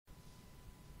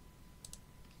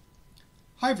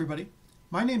Hi everybody,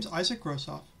 my name's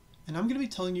Grosof, and I'm going to be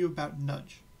telling you about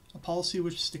Nudge, a policy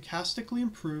which stochastically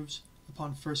improves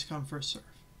upon first come first serve.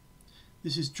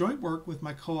 This is joint work with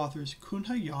my co-authors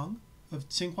Kunhe of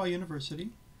Tsinghua University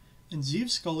and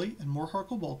Scully and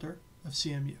Harchol-Balter of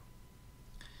CMU.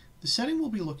 The setting we'll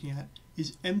be looking at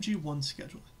is MG1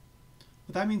 scheduling.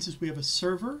 What that means is we have a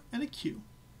server and a queue,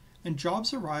 and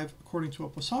jobs arrive according to a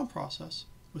Poisson process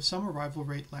with some arrival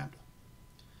rate lambda.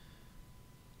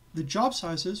 The job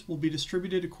sizes will be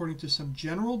distributed according to some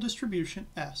general distribution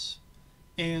S,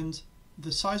 and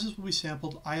the sizes will be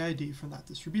sampled IID from that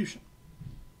distribution.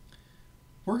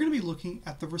 We're going to be looking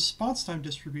at the response time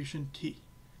distribution T.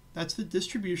 That's the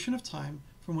distribution of time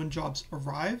from when jobs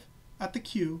arrive at the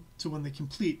queue to when they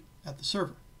complete at the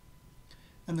server.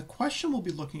 And the question we'll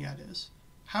be looking at is,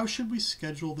 how should we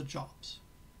schedule the jobs?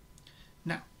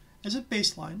 Now, as a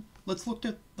baseline, let's look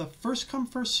at the first come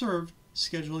first served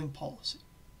scheduling policy.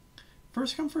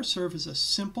 First come first serve is a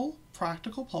simple,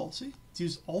 practical policy. It's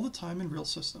used all the time in real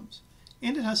systems,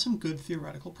 and it has some good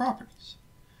theoretical properties.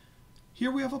 Here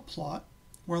we have a plot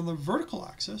where on the vertical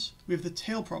axis we have the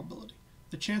tail probability,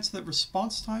 the chance that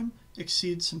response time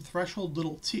exceeds some threshold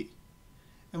little t,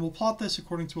 and we'll plot this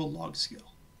according to a log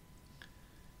scale.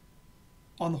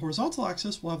 On the horizontal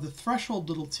axis we'll have the threshold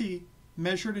little t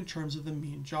measured in terms of the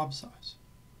mean job size.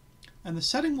 And the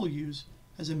setting we'll use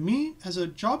has a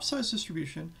job size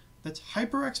distribution that's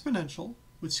hyper-exponential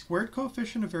with squared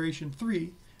coefficient of variation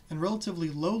 3 and relatively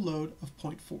low load of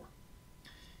 0.4.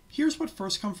 Here's what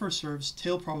first come first served's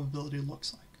tail probability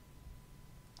looks like.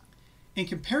 In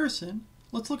comparison,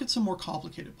 let's look at some more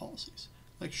complicated policies,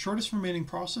 like shortest remaining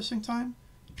processing time,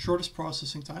 shortest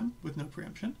processing time with no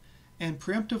preemption, and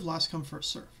preemptive last come first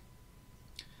serve.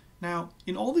 Now,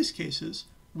 in all these cases,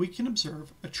 we can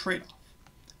observe a trade-off.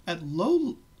 At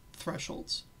low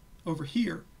thresholds, over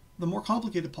here, the more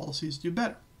complicated policies do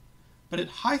better. But at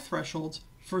high thresholds,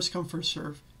 first come first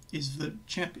serve is the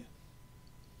champion.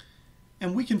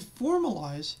 And we can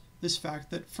formalize this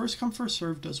fact that first come first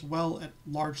serve does well at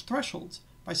large thresholds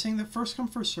by saying that first come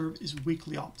first serve is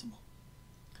weakly optimal.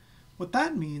 What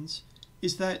that means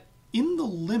is that in the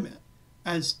limit,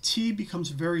 as t becomes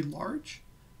very large,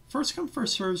 first come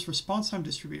first serve's response time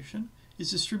distribution is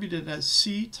distributed as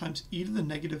c times e to the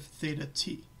negative theta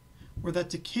t, where that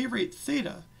decay rate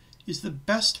theta is the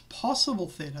best possible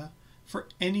theta for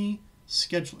any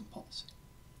scheduling policy.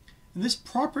 And this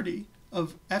property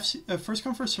of first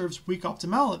come first served's weak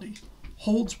optimality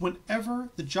holds whenever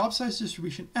the job size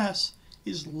distribution S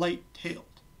is light-tailed.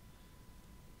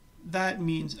 That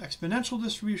means exponential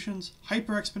distributions,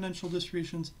 hyper-exponential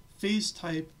distributions, phase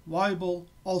type, Weibull,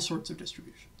 all sorts of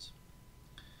distributions.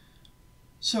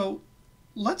 So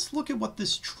let's look at what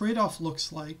this trade-off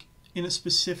looks like in a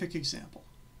specific example.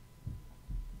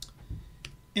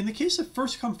 In the case of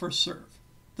first come first serve,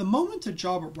 the moment a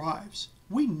job arrives,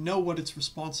 we know what its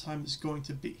response time is going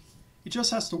to be. It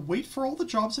just has to wait for all the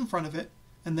jobs in front of it,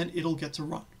 and then it'll get to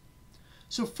run.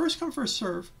 So first come first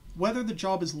serve, whether the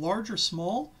job is large or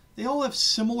small, they all have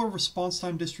similar response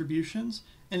time distributions,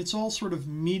 and it's all sort of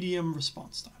medium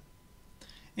response time.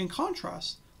 In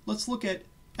contrast, let's look at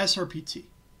SRPT.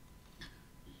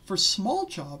 For small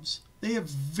jobs, they have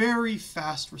very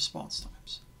fast response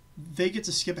times. They get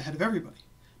to skip ahead of everybody.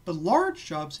 But large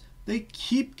jobs, they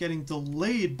keep getting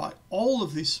delayed by all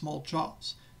of these small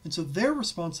jobs, and so their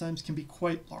response times can be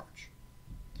quite large.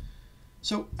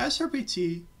 So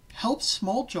SRPT helps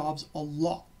small jobs a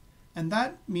lot, and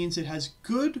that means it has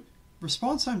good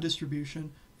response time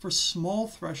distribution for small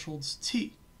thresholds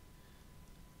t.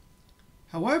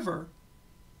 However,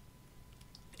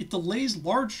 it delays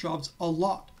large jobs a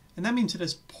lot, and that means it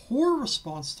has poor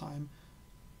response time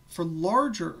for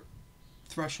larger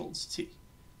thresholds t,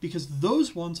 because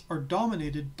those ones are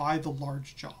dominated by the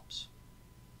large jobs.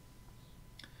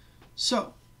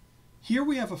 So, here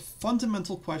we have a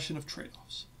fundamental question of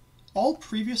trade-offs. All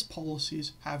previous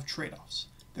policies have trade-offs.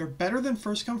 They're better than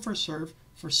first come first serve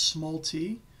for small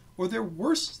t, or they're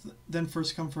worse than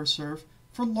first come first serve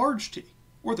for large t,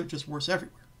 or they're just worse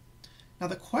everywhere. Now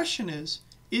the question is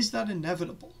that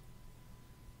inevitable?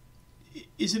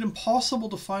 Is it impossible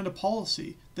to find a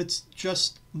policy that's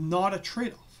just not a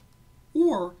trade-off?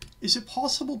 Or is it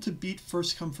possible to beat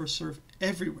first come first serve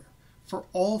everywhere for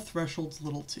all thresholds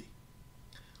little t?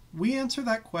 We answer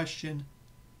that question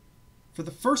for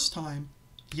the first time,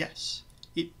 yes.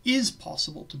 It is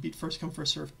possible to beat first come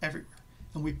first serve everywhere,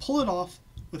 and we pull it off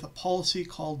with a policy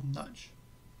called Nudge.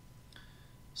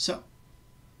 So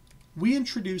we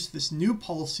introduce this new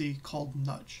policy called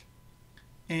Nudge,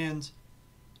 and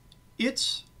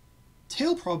its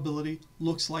tail probability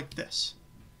looks like this.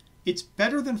 it's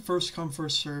better than first come,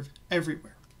 first serve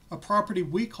everywhere, a property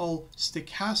we call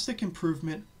stochastic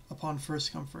improvement upon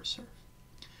first come, first serve.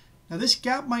 Now this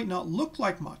gap might not look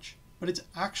like much, but it's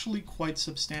actually quite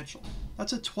substantial.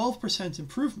 That's a 12%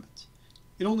 improvement.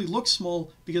 It only looks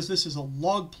small because this is a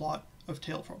log plot of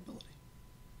tail probability.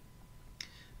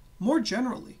 More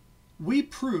generally, we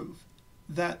prove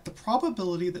that the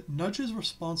probability that nudge's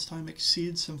response time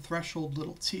exceeds some threshold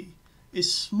little t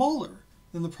is smaller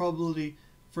than the probability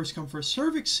first come, first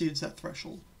serve exceeds that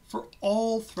threshold for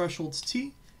all thresholds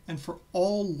t and for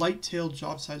all light-tailed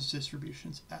job size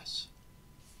distributions s.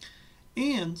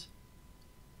 And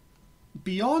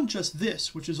beyond just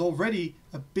this, which is already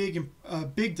a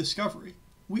big discovery,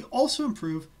 we also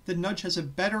improve that nudge has a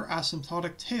better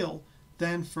asymptotic tail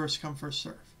than first come, first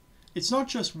serve. It's not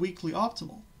just weakly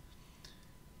optimal.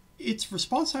 Its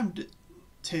response time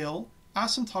tail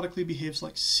asymptotically behaves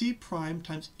like c prime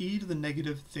times e to the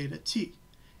negative theta t.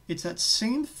 It's that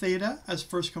same theta as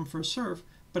first come, first serve,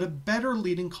 but a better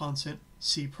leading constant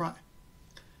c prime.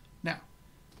 Now,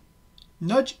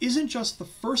 nudge isn't just the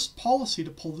first policy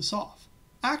to pull this off.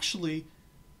 Actually,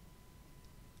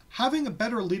 having a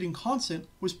better leading constant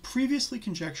was previously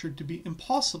conjectured to be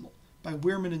impossible by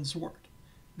Wehrman and Zwart.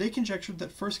 They conjectured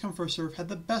that first come, first serve had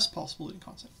the best possible leading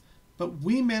constant, but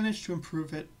we managed to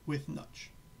improve it with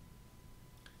nudge.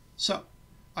 So,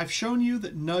 I've shown you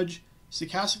that nudge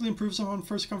stochastically improves on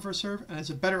first come, first serve and has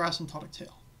a better asymptotic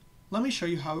tail. Let me show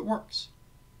you how it works.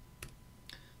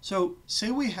 So,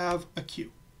 say we have a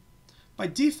queue. By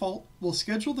default, we'll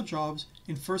schedule the jobs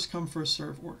in first come, first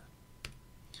serve order.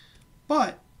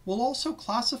 But we'll also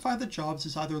classify the jobs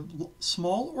as either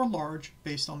small or large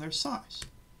based on their size.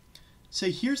 Say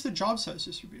here's the job size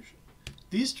distribution.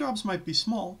 These jobs might be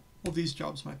small, while these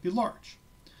jobs might be large.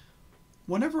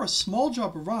 Whenever a small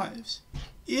job arrives,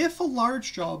 if a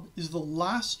large job is the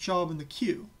last job in the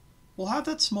queue, we'll have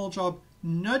that small job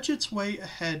nudge its way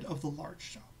ahead of the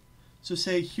large job. So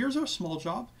say here's our small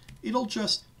job, it'll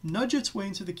just nudge its way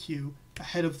into the queue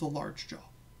ahead of the large job.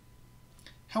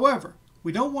 However,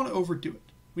 we don't want to overdo it.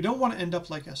 We don't want to end up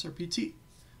like SRPT.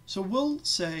 So we'll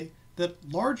say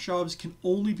that large jobs can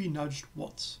only be nudged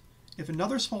once. If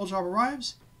another small job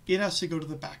arrives, it has to go to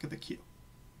the back of the queue.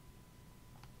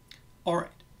 All right,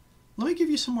 let me give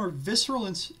you some more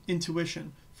visceral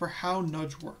intuition for how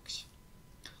nudge works.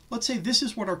 Let's say this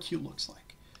is what our queue looks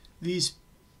like. These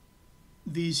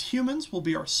humans will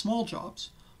be our small jobs,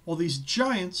 while these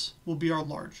giants will be our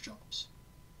large jobs.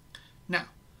 Now,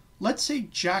 let's say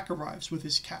Jack arrives with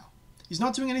his cow. He's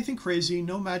not doing anything crazy,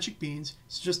 no magic beans,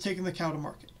 he's just taking the cow to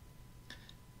market.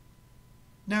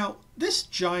 Now, this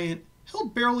giant, he'll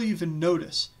barely even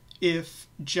notice if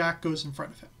Jack goes in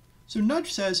front of him. So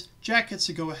nudge says Jack gets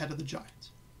to go ahead of the giant.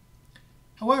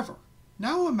 However,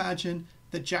 now imagine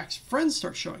that Jack's friends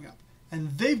start showing up,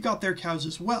 and they've got their cows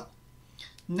as well.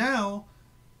 Now,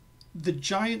 the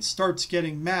giant starts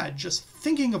getting mad just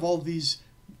thinking of all these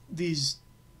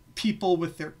people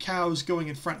with their cows going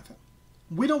in front of him.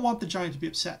 We don't want the giant to be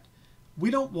upset.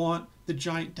 We don't want the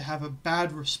giant to have a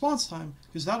bad response time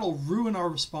because that'll ruin our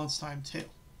response time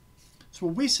tail. So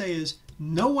what we say is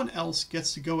no one else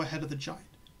gets to go ahead of the giant.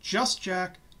 Just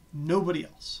Jack, nobody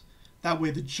else. That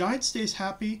way the giant stays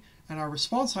happy and our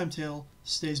response time tail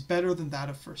stays better than that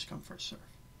of first come, first serve.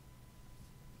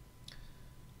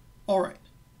 Alright,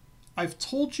 I've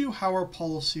told you how our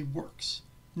policy works.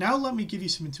 Now let me give you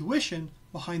some intuition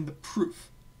behind the proof.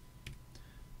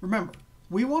 Remember,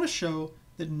 we want to show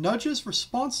that nudge's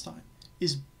response time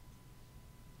is,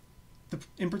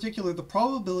 in particular, the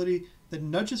probability that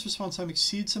nudge's response time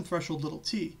exceeds some threshold little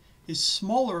t is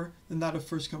smaller than that of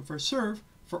first come, first serve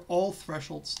for all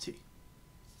thresholds t.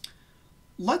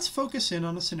 Let's focus in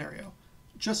on a scenario,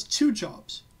 just two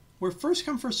jobs, where first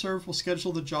come, first serve will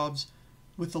schedule the jobs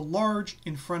with the large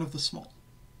in front of the small.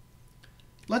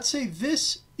 Let's say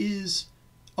this is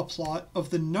a plot of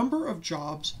the number of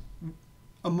jobs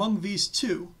among these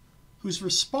two whose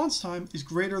response time is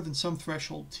greater than some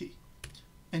threshold t.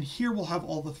 And here we'll have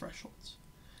all the thresholds.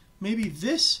 Maybe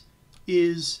this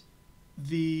is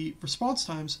the response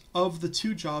times of the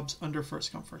two jobs under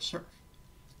first come, first serve.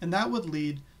 And that would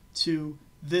lead to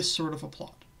this sort of a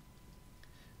plot.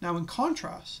 Now in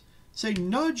contrast, say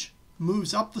nudge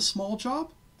moves up the small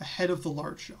job ahead of the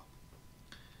large job.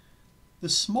 The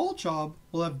small job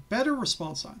will have better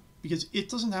response time because it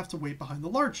doesn't have to wait behind the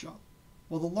large job,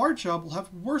 while the large job will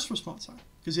have worse response time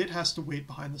because it has to wait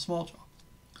behind the small job.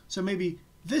 So maybe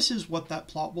this is what that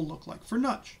plot will look like for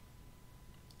nudge.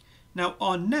 Now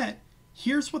on net,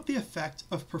 here's what the effect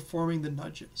of performing the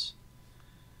nudge is.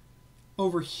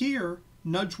 Over here,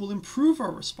 nudge will improve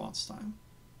our response time.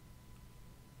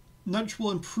 nudge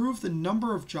will improve the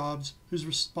number of jobs whose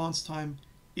response time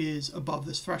is above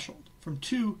this threshold, from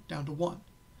 2 down to 1.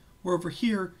 Where over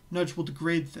here, nudge will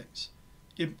degrade things.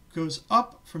 It goes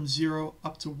up from 0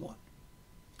 up to 1.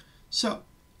 So,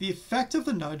 the effect of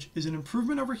the nudge is an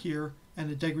improvement over here and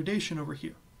a degradation over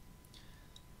here.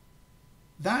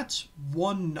 That's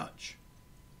one nudge.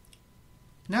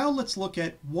 Now let's look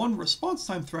at one response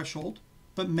time threshold,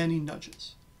 but many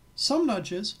nudges. Some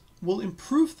nudges will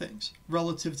improve things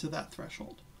relative to that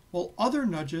threshold, while other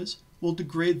nudges will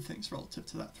degrade things relative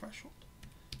to that threshold.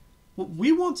 What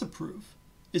we want to prove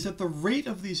is that the rate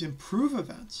of these improve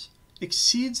events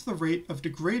exceeds the rate of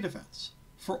degrade events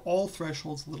for all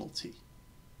thresholds t.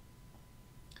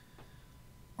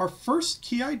 Our first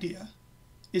key idea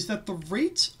is that the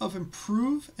rates of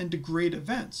improve and degrade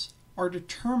events are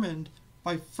determined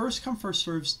by first come first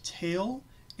served's tail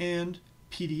and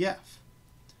PDF.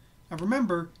 Now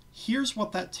remember, here's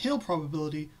what that tail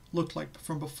probability looked like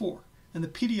from before, and the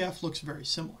PDF looks very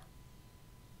similar.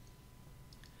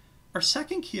 Our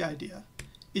second key idea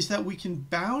is that we can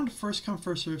bound first come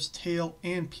first served's tail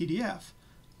and PDF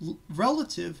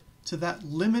relative to that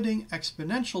limiting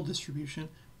exponential distribution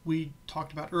we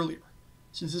talked about earlier.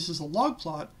 Since this is a log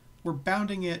plot, we're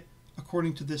bounding it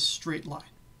according to this straight line.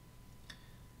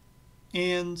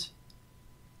 And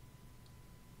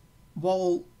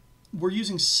while we're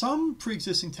using some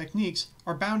pre-existing techniques,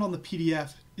 our bound on the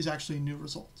PDF is actually a new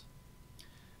result.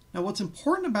 Now what's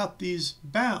important about these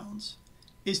bounds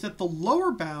is that the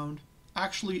lower bound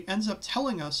actually ends up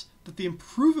telling us that the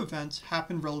improve events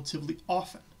happen relatively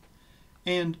often.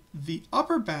 And the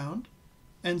upper bound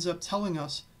ends up telling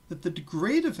us that the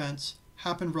degrade events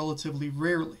happen relatively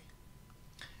rarely.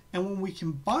 And when we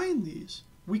combine these,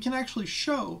 we can actually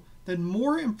show that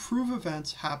more improve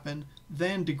events happen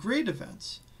than degrade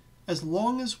events as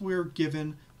long as we're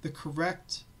given the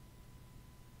correct,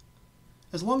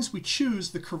 as long as we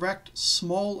choose the correct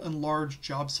small and large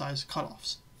job size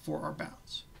cutoffs for our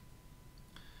bounds.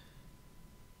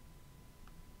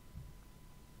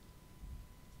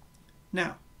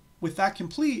 Now, with that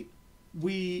complete,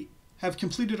 we have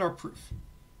completed our proof.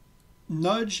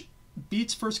 Nudge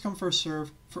beats first come first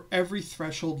serve for every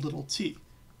threshold t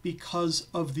because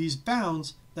of these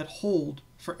bounds that hold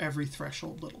for every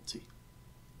threshold t.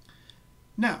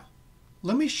 Now,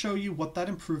 let me show you what that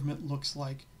improvement looks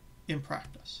like in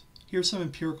practice. Here's some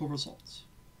empirical results.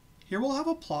 Here we'll have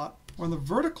a plot where on the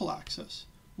vertical axis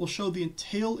we'll show the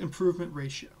tail improvement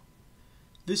ratio.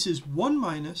 This is 1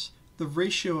 minus the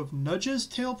ratio of nudges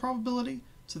tail probability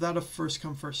to that of first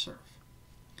come first serve.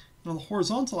 And on the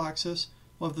horizontal axis,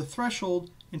 we'll have the threshold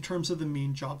in terms of the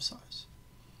mean job size.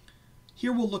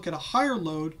 Here we'll look at a higher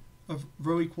load of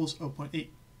rho equals 0.8.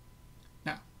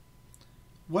 Now,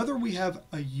 whether we have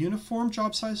a uniform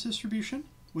job size distribution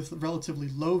with relatively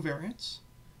low variance,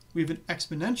 we have an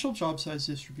exponential job size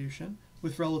distribution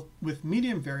with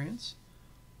medium variance,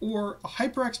 or a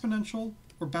hyperexponential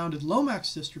or bounded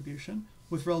Lomax distribution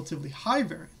with relatively high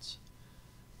variance,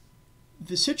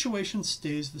 the situation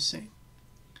stays the same.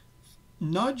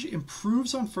 Nudge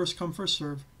improves on first come first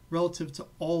serve relative to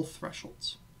all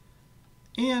thresholds.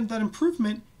 And that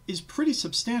improvement is pretty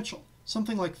substantial,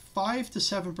 something like 5 to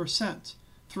 7%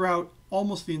 throughout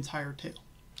almost the entire tail.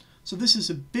 So this is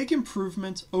a big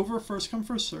improvement over first come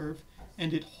first serve,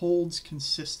 and it holds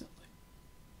consistently.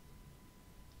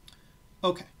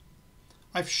 Okay,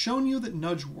 I've shown you that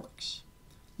nudge works.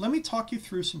 Let me talk you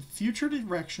through some future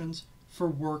directions for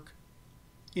work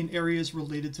in areas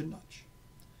related to nudge.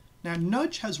 Now,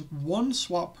 nudge has one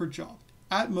swap per job,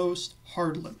 at most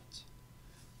hard limit.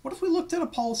 What if we looked at a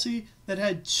policy that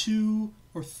had 2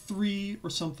 or 3 or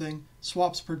something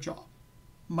swaps per job?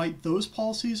 Might those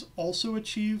policies also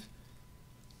achieve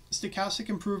stochastic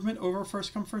improvement over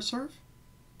first come first serve?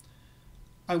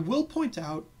 I will point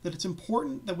out that it's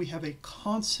important that we have a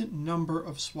constant number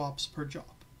of swaps per job.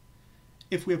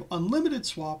 If we have unlimited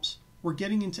swaps, we're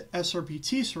getting into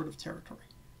SRBT sort of territory,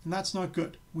 and that's not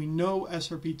good. We know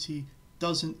SRBT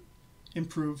doesn't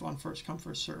improve on first come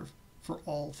first serve for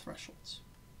all thresholds.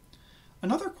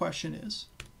 Another question is,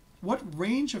 what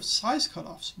range of size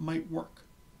cutoffs might work?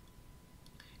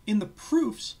 In the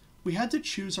proofs, we had to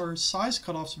choose our size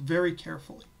cutoffs very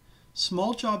carefully.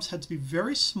 Small jobs had to be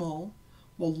very small,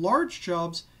 while large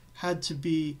jobs had to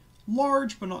be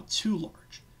large but not too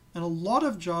large, and a lot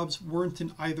of jobs weren't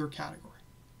in either category.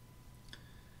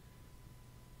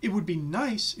 It would be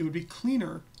nice, it would be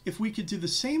cleaner, if we could do the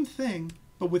same thing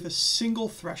but with a single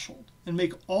threshold and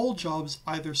make all jobs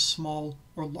either small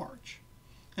or large.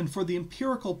 And for the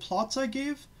empirical plots I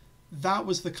gave, that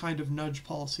was the kind of nudge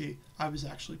policy I was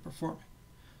actually performing.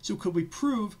 So could we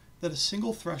prove that a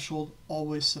single threshold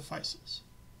always suffices.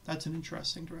 That's an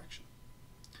interesting direction.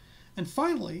 And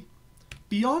finally,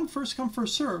 beyond first come,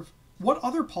 first serve, what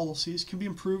other policies can be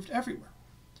improved everywhere?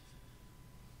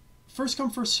 First come,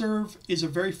 first serve is a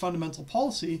very fundamental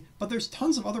policy, but there's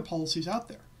tons of other policies out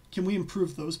there. Can we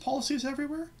improve those policies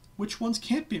everywhere? Which ones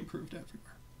can't be improved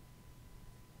everywhere?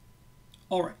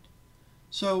 All right,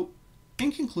 so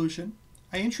in conclusion,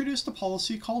 I introduced a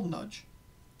policy called nudge.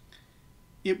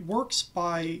 It works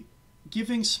by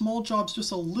giving small jobs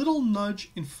just a little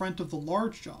nudge in front of the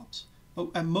large jobs, but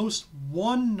at most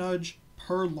one nudge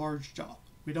per large job.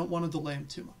 We don't want to delay them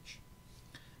too much.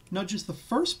 Nudge is the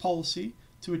first policy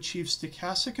to achieve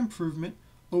stochastic improvement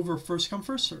over first come,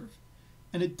 first serve,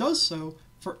 and it does so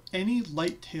for any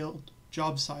light-tailed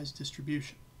job size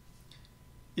distribution.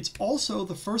 It's also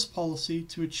the first policy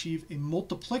to achieve a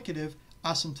multiplicative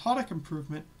asymptotic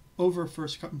improvement over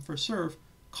first come, first serve,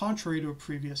 contrary to a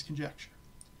previous conjecture.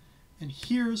 And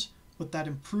here's what that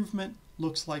improvement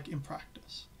looks like in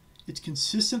practice. It's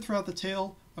consistent throughout the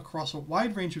tail across a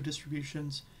wide range of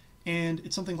distributions, and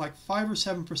it's something like 5 or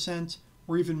 7%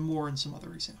 or even more in some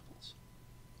other examples.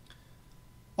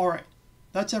 All right,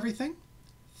 that's everything.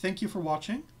 Thank you for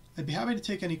watching. I'd be happy to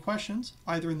take any questions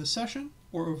either in the session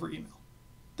or over email.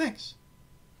 Thanks.